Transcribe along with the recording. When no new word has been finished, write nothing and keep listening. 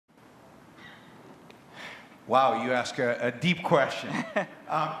Wow, you ask a deep question.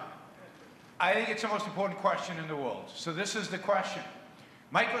 I think it's the most important question in the world. So this is the question.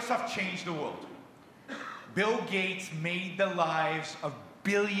 Microsoft changed the world. Bill Gates made the lives of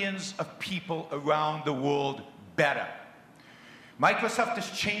billions of people around the world better. Microsoft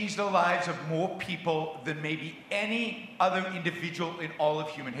has changed the lives of more people than maybe any other individual in all of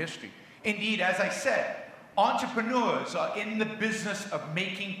human history. Indeed, as I said, entrepreneurs are in the business of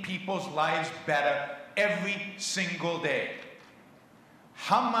making people's lives better every single day.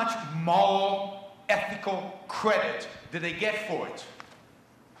 How much moral, ethical credit do they get for it?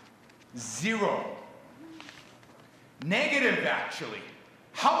 Zero. Negative, actually.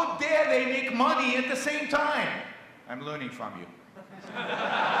 How dare they make money at the same time? I'm learning from you.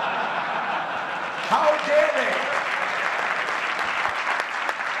 How dare they?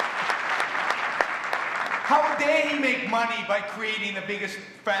 How dare he make money by creating the biggest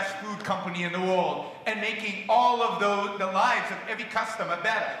fast food company in the world and making all of the lives of every customer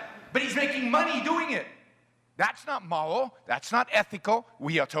better? But he's making money doing it. That's not moral. That's not ethical,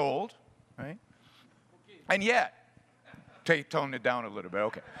 we are told. Right? And yet, tone it down a little bit,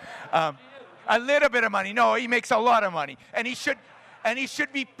 okay. A little bit of money. No, he makes a lot of money. And he should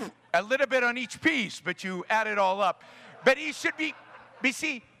be a little bit on each piece, but you add it all up. But he should be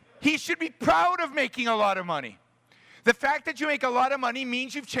proud of making a lot of money. The fact that you make a lot of money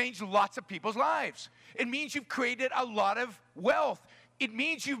means you've changed lots of people's lives. It means you've created a lot of wealth. It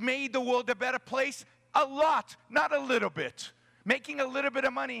means you've made the world a better place a lot, not a little bit. Making a little bit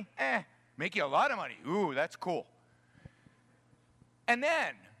of money, Making a lot of money, ooh, that's cool. And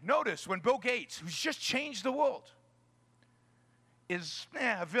then, notice when Bill Gates, who's just changed the world, is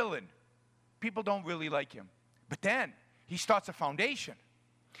a villain. People don't really like him. But then, he starts a foundation.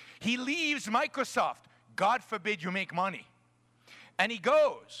 He leaves Microsoft. God forbid you make money. And he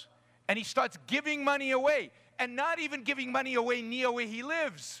goes, and he starts giving money away. And not even giving money away near where he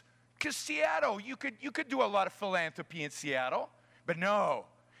lives. Because Seattle, you could do a lot of philanthropy in Seattle. But no.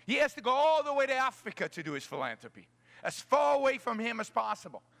 He has to go all the way to Africa to do his philanthropy. As far away from him as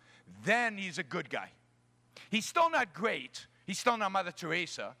possible. Then he's a good guy. He's still not great. He's still not Mother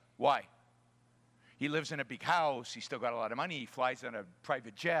Teresa. Why? He lives in a big house. He's still got a lot of money. He flies on a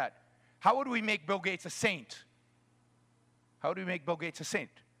private jet. How would we make Bill Gates a saint? How do we make Bill Gates a saint?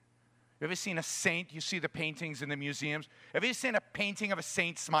 You ever seen a saint? You see the paintings in the museums. Have you seen a painting of a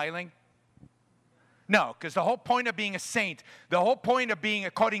saint smiling? No, because the whole point of being a saint, the whole point of being,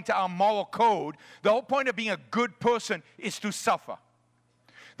 according to our moral code, the whole point of being a good person is to suffer.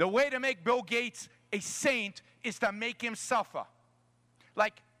 The way to make Bill Gates a saint is to make him suffer.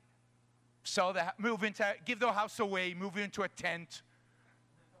 Like, give the house away, move into a tent,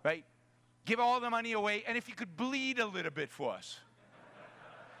 right? Give all the money away, and if you could bleed a little bit for us,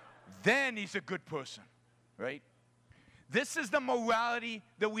 then he's a good person, right? This is the morality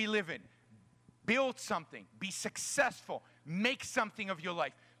that we live in. Build something, be successful, make something of your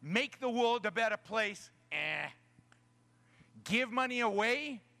life, make the world a better place, Give money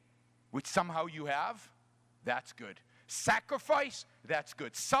away, which somehow you have, that's good. Sacrifice, that's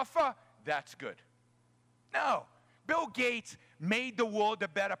good. Suffer, that's good. No, Bill Gates made the world a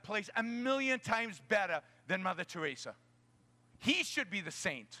better place, 1,000,000 times better than Mother Teresa. He should be the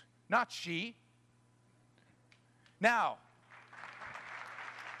saint, not she. Now,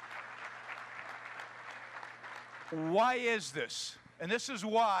 why is this? And this is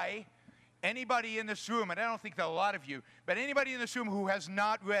why anybody in this room, and I don't think there are a lot of you, but anybody in this room who has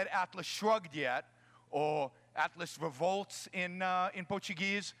not read Atlas Shrugged yet, or Atlas Revolts in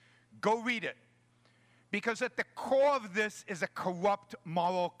Portuguese, go read it. Because at the core of this is a corrupt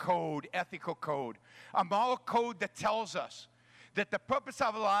moral code, ethical code. A moral code that tells us that the purpose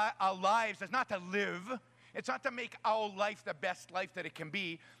of our lives is not to live. It's not to make our life the best life that it can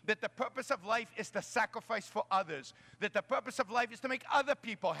be. That the purpose of life is to sacrifice for others. That the purpose of life is to make other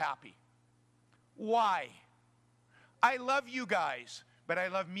people happy. Why? I love you guys, but I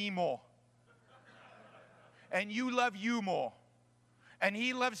love me more. And you love you more. And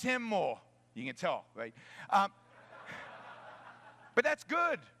he loves him more. You can tell, right? But that's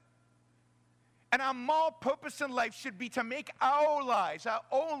good. And our moral purpose in life should be to make our lives, our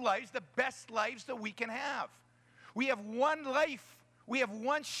own lives, the best lives that we can have. We have one life. We have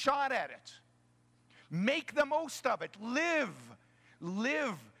one shot at it. Make the most of it. Live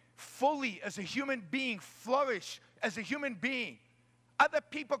fully as a human being. Flourish as a human being. Other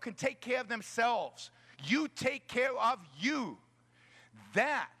people can take care of themselves. You take care of you.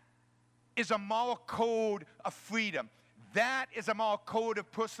 That is a moral code of freedom. That is a moral code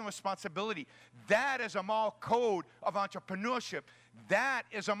of personal responsibility. That is a moral code of entrepreneurship. That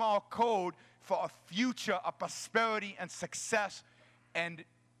is a moral code for a future of prosperity and success and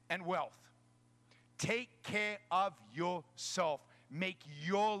wealth. Take care of yourself. Make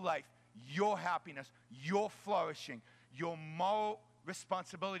your life, your happiness, your flourishing, your moral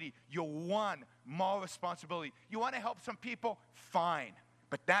responsibility, your one moral responsibility. You want to help some people? Fine.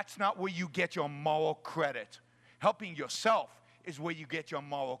 But that's not where you get your moral credit. Helping yourself is where you get your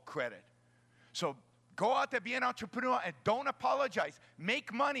moral credit. So go out there, be an entrepreneur, and don't apologize.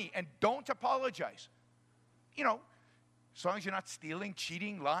 Make money and don't apologize. You know, as long as you're not stealing,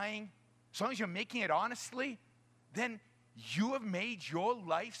 cheating, lying, as long as you're making it honestly, then you have made your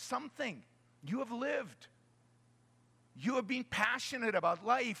life something. You have lived. You have been passionate about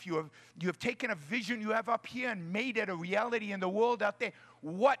life. You have taken a vision you have up here and made it a reality in the world out there.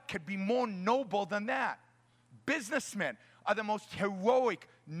 What could be more noble than that? Businessmen are the most heroic,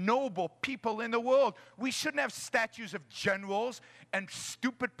 noble people in the world. We shouldn't have statues of generals and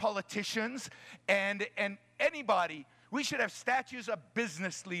stupid politicians and anybody. We should have statues of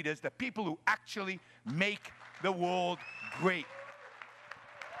business leaders, the people who actually make the world great.